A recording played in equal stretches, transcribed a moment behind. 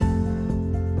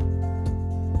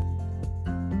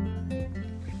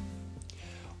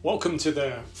Welcome to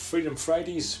the Freedom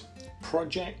Fridays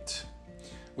project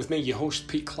with me, your host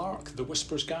Pete Clark, the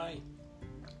Whispers guy.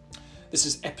 This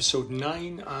is episode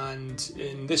 9, and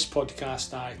in this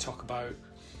podcast I talk about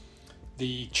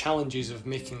the challenges of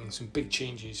making some big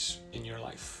changes in your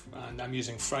life, and I'm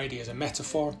using Friday as a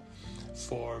metaphor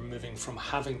for moving from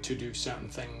having to do certain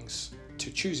things to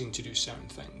choosing to do certain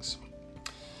things.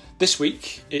 This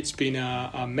week it's been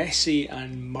a messy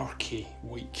and murky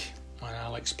week, and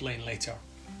I'll explain later.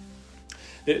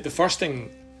 The first thing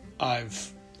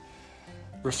I've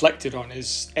reflected on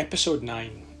is episode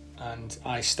 9, and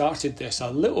I started this a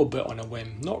little bit on a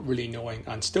whim, not really knowing,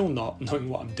 and still not knowing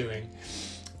what I'm doing,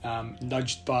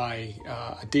 nudged by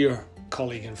a dear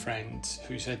colleague and friend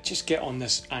who said, just get on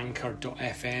this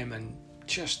anchor.fm and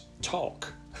just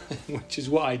talk, which is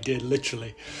what I did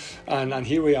literally, and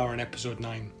here we are in episode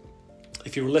 9.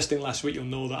 If you were listening last week, you'll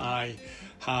know that I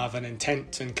have an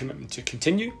intent and commitment to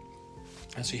continue.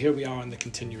 And so here we are on the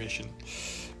continuation.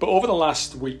 But over the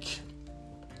last week,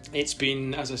 it's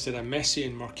been, as I said, a messy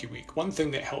and murky week. One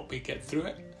thing that helped me get through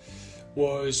it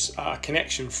was a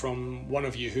connection from one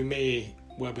of you who may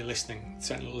well be listening,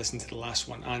 certainly listened to the last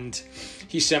one. And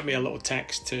he sent me a little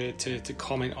text to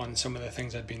comment on some of the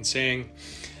things I'd been saying,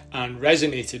 and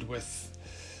resonated with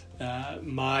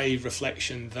my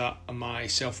reflection that my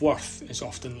self-worth is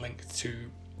often linked to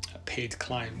paid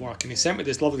client work. And he sent me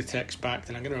this lovely text back,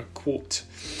 and I'm going to quote,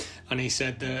 and he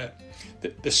said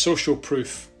the social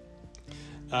proof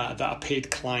that a paid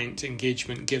client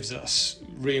engagement gives us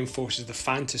reinforces the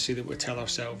fantasy that we tell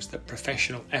ourselves that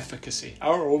professional efficacy,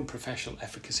 our own professional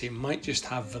efficacy, might just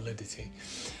have validity.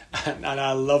 And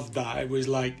I loved that. It was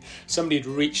like somebody had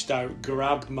reached out,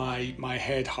 grabbed my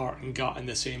head, heart and gut in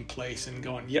the same place and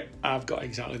gone, yep, I've got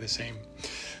exactly the same.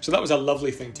 So that was a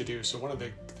lovely thing to do. So one of the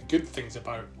good things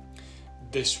about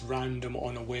this random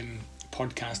on a whim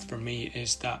podcast for me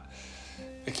is that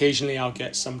occasionally I'll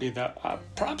get somebody that I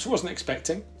perhaps wasn't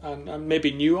expecting and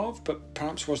maybe knew of, but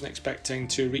perhaps wasn't expecting,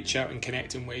 to reach out and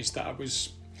connect in ways that I was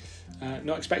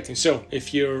not expecting. So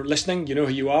if you're listening, you know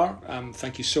who you are.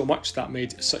 Thank you so much. That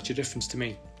made such a difference to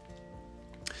me.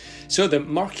 So the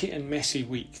murky and messy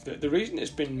week. The reason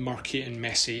it's been murky and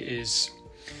messy is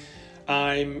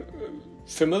I'm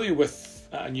familiar with,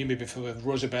 and you may be familiar with,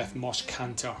 Rosabeth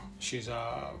Moss-Kanter. She's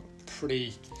a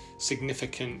pretty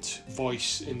significant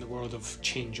voice in the world of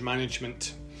change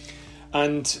management.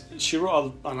 And she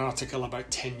wrote an article about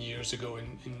 10 years ago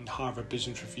in Harvard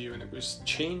Business Review, and it was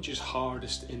change is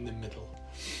hardest in the middle.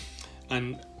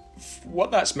 And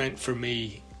what that's meant for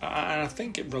me, and I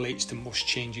think it relates to most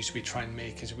changes we try and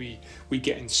make, is we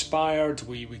get inspired,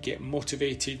 we get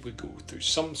motivated, we go through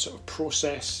some sort of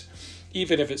process,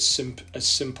 even if it's as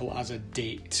simple as a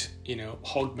date,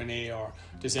 Hogmanay or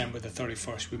December the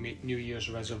 31st, we make New Year's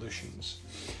resolutions.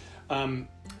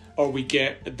 Or we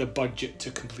get the budget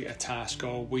to complete a task,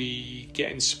 or we get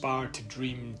inspired to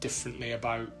dream differently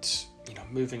about,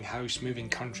 moving house, moving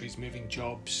countries, moving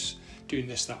jobs, doing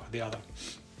this, that, or the other.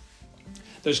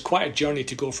 There's quite a journey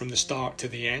to go from the start to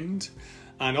the end,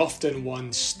 and often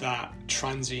once that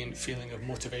transient feeling of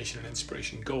motivation and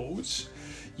inspiration goes,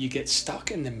 you get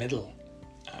stuck in the middle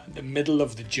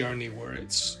of the journey where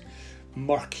it's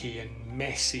murky and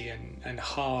messy and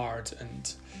hard,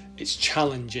 and it's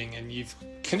challenging, and you've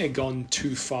kind of gone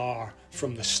too far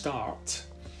from the start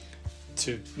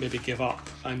to maybe give up,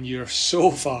 and you're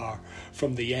so far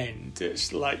from the end.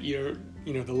 It's like the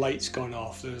light's gone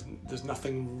off. There's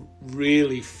nothing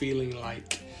really feeling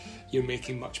like you're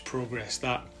making much progress.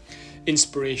 That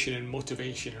inspiration and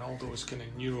motivation and all those kind of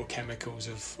neurochemicals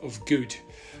of good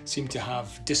seem to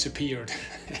have disappeared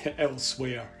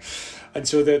elsewhere. And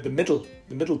so the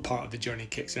middle part of the journey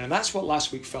kicks in. And that's what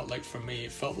last week felt like for me.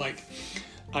 It felt like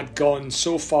I'd gone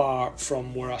so far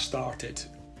from where I started,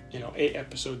 8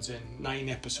 episodes in, 9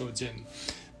 episodes in.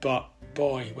 But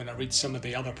boy, when I read some of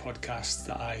the other podcasts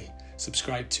that I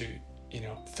subscribe to,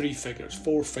 3 figures,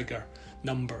 4 figure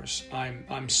numbers,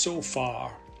 I'm so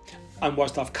far. And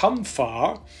whilst I've come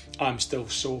far, I'm still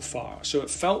so far. So it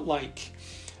felt like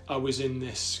I was in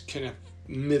this kind of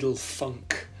middle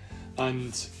funk,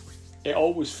 and it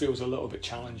always feels a little bit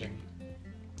challenging.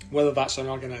 Whether that's an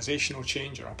organisational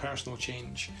change or a personal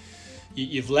change,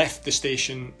 you've left the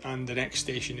station and the next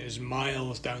station is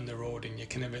miles down the road, and you're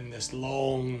kind of in this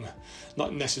long,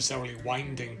 not necessarily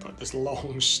winding, but this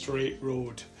long straight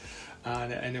road,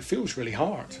 and it feels really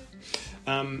hard.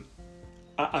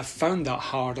 I found that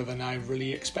harder than I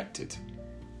really expected.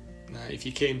 If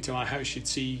you came to my house, you'd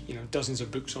see dozens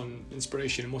of books on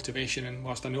inspiration and motivation, and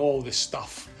whilst I know all this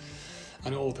stuff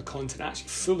and all the content, actually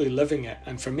fully living it,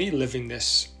 and for me living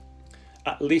this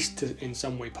at least in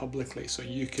some way publicly, so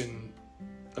you can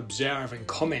observe and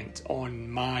comment on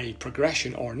my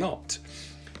progression or not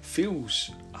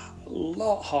feels a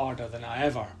lot harder than I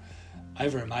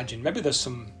ever imagined. Maybe there's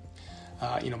some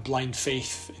blind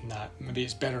faith in that. Maybe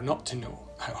it's better not to know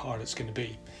how hard it's going to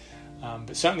be.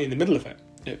 But certainly in the middle of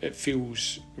it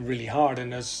feels really hard.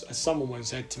 And as someone once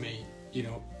said to me,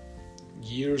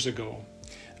 years ago,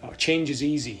 change is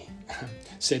easy,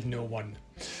 said no one.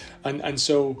 And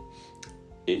so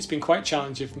it's been quite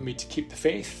challenging for me to keep the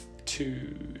faith,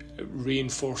 to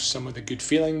reinforce some of the good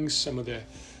feelings, some of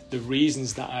the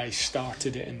reasons that I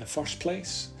started it in the first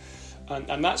place.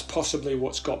 And that's possibly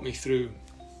what's got me through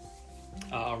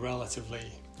a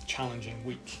relatively challenging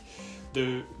week.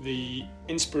 The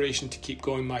inspiration to keep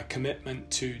going, my commitment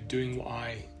to doing what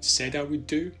I said I would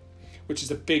do, which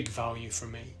is a big value for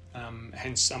me.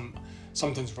 Hence, I'm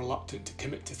sometimes reluctant to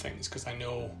commit to things because I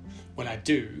know when I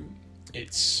do,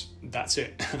 that's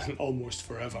it, almost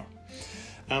forever.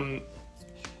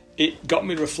 It got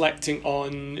me reflecting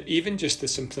on even just the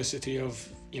simplicity of,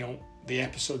 the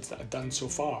episodes that I've done so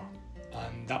far.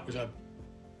 And that was a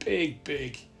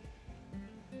big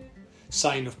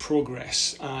sign of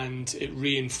progress, and it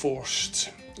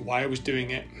reinforced why I was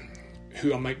doing it,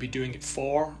 who I might be doing it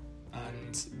for,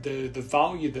 and the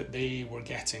value that they were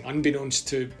getting, unbeknownst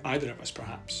to either of us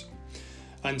perhaps.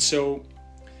 And so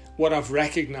what I've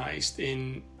recognised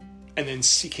and then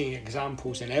seeking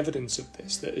examples and evidence of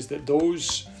this, is that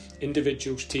those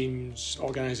individuals, teams,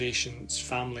 organisations,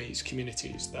 families,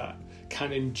 communities that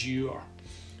can endure,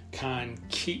 can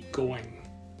keep going.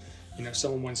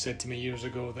 Someone once said to me years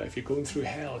ago that if you're going through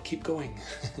hell, keep going.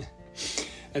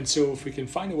 And so if we can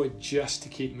find a way just to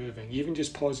keep moving, even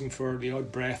just pausing for the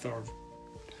odd breath or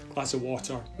glass of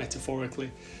water,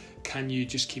 metaphorically, can you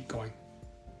just keep going?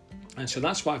 And so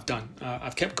that's what I've done.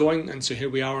 I've kept going, and so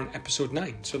here we are on episode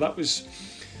 9. So that was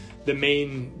the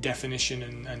main definition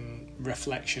and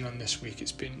reflection on this week.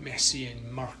 It's been messy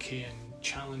and murky and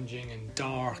challenging and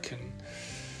dark and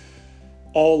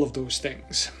all of those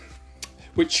things,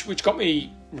 which got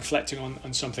me reflecting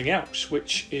on something else,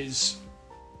 which is,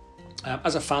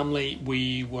 as a family,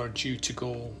 we were due to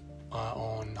go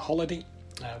on holiday,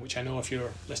 which I know if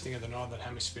you're listening in the Northern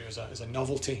Hemisphere is a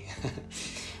novelty.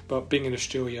 But being in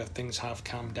Australia, things have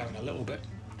calmed down a little bit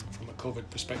from a COVID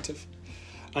perspective.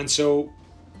 And so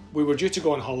we were due to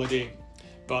go on holiday,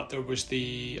 but there was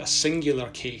a singular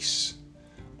case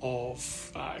of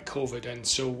COVID. And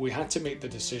so we had to make the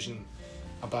decision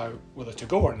about whether to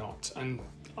go or not. And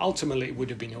ultimately it would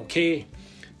have been okay,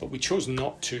 but we chose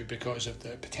not to because of the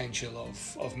potential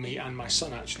of me and my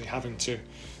son actually having to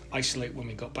isolate when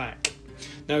we got back.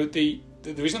 Now, the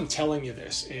reason I'm telling you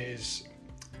this is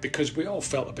because we all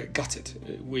felt a bit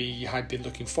gutted. We had been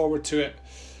looking forward to it,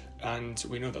 and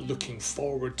we know that looking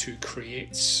forward to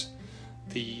creates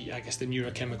the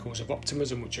neurochemicals of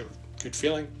optimism, which are a good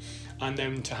feeling. And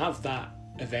then to have that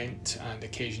event and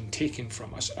occasion taken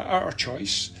from us, our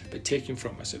choice, but taken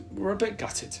from us, we're a bit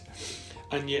gutted.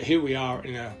 And yet here we are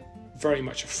in a very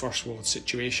much a first world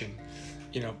situation,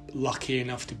 lucky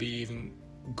enough to be even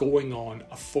going on,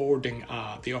 affording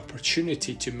the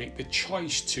opportunity to make the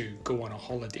choice to go on a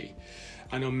holiday.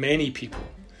 I know many people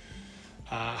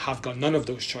have got none of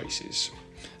those choices.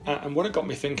 And what it got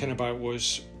me thinking about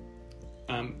was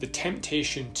the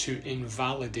temptation to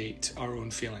invalidate our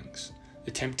own feelings.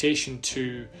 The temptation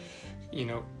to,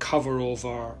 cover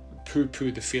over,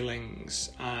 poo-poo the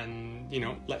feelings and,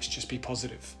 let's just be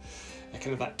positive.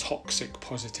 Kind of that toxic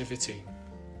positivity.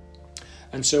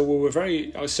 And so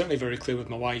I was certainly very clear with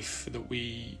my wife that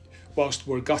whilst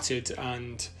we're gutted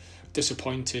and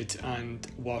disappointed, and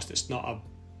whilst it's not a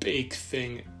big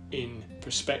thing in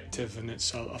perspective and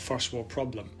it's a first world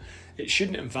problem, it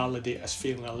shouldn't invalidate us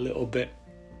feeling a little bit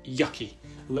yucky,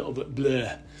 a little bit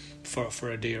bleh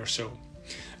for a day or so.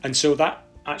 And so that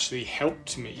actually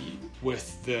helped me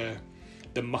with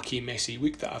the mucky, messy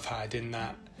week that I've had, in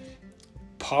that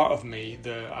part of me,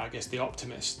 the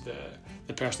optimist,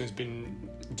 the person who's been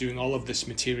doing all of this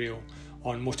material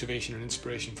on motivation and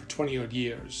inspiration for 20 odd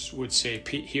years would say,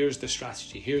 Pete, here's the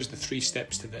strategy, here's the 3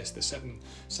 steps to this, the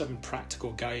seven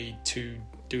practical guide to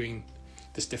doing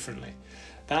this differently.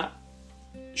 That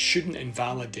shouldn't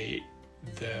invalidate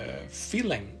the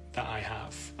feeling that I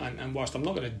have. And whilst I'm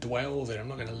not going to dwell there, I'm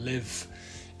not going to live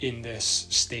in this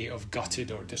state of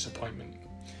gutted or disappointment,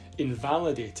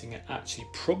 invalidating it actually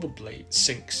probably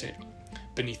sinks it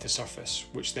beneath the surface,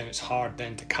 which then it's hard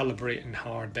then to calibrate and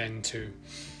hard then to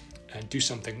do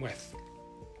something with.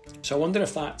 So I wonder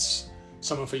if that's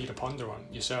something for you to ponder on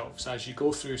yourselves as you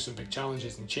go through some big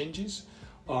challenges and changes.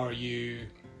 Are you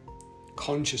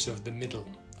conscious of the middle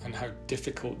and how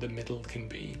difficult the middle can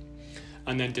be?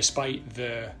 And then despite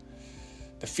the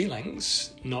the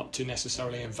feelings, not to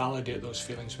necessarily invalidate those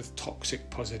feelings with toxic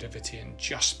positivity and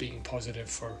just being positive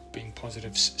for being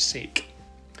positive's sake.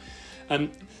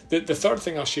 And the third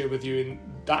thing I'll share with you, and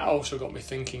that also got me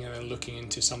thinking and looking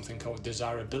into something called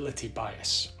desirability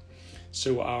bias.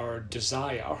 So our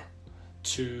desire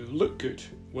to look good,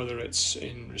 whether it's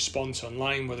in response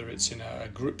online, whether it's in a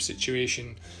group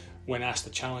situation, when asked a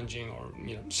challenging or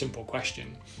simple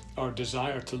question, our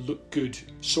desire to look good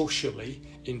socially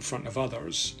in front of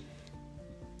others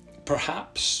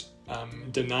perhaps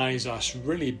denies us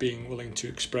really being willing to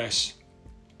express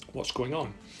what's going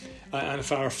on. And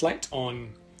if I reflect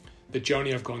on the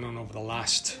journey I've gone on over the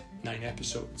last 9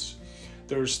 episodes,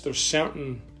 there's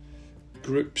certain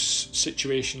groups,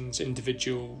 situations,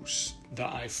 individuals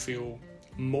that I feel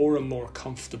more and more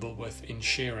comfortable with in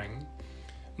sharing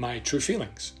my true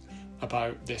feelings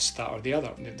about this, that or the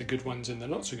other, the good ones and the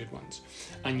not so good ones.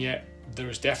 And yet there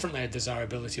is definitely a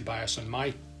desirability bias on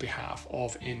my behalf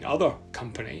of, in other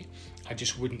company, I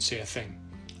just wouldn't say a thing.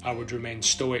 I would remain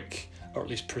stoic, or at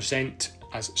least present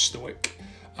as stoic.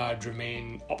 I'd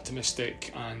remain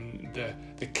optimistic and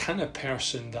the kind of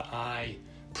person that I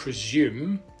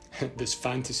presume, this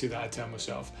fantasy that I tell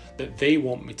myself, that they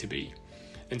want me to be.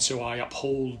 And so I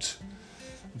uphold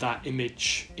that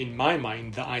image in my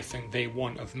mind that I think they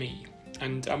want of me.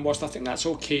 And whilst I think that's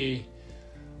okay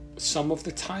some of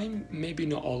the time, maybe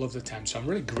not all of the time. So I'm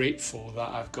really grateful that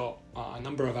I've got a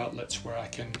number of outlets where I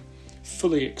can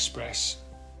fully express,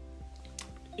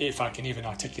 if I can even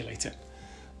articulate it,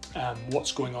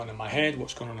 what's going on in my head,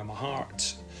 what's going on in my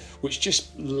heart, which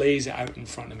just lays it out in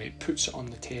front of me. It puts it on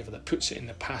the table, it puts it in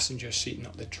the passenger seat,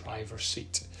 not the driver's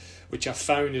seat, which I've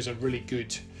found is a really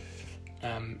good,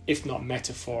 if not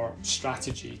metaphor,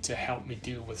 strategy to help me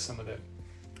deal with some of the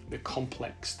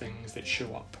complex things that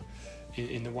show up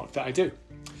in the work that I do.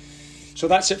 So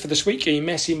that's it for this week, a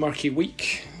messy, murky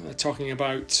week, talking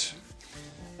about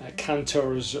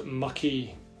Cantor's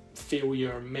mucky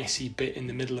failure, messy bit in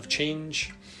the middle of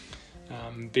change,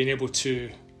 being able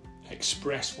to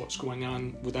express what's going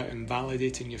on without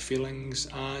invalidating your feelings,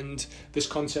 and this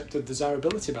concept of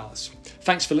desirability balance.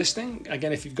 Thanks for listening.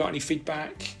 Again, if you've got any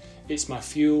feedback, it's my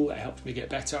fuel, it helps me get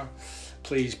better.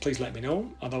 Please let me know.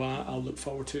 Otherwise, I'll look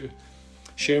forward to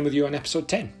sharing with you on episode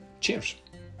 10. Cheers.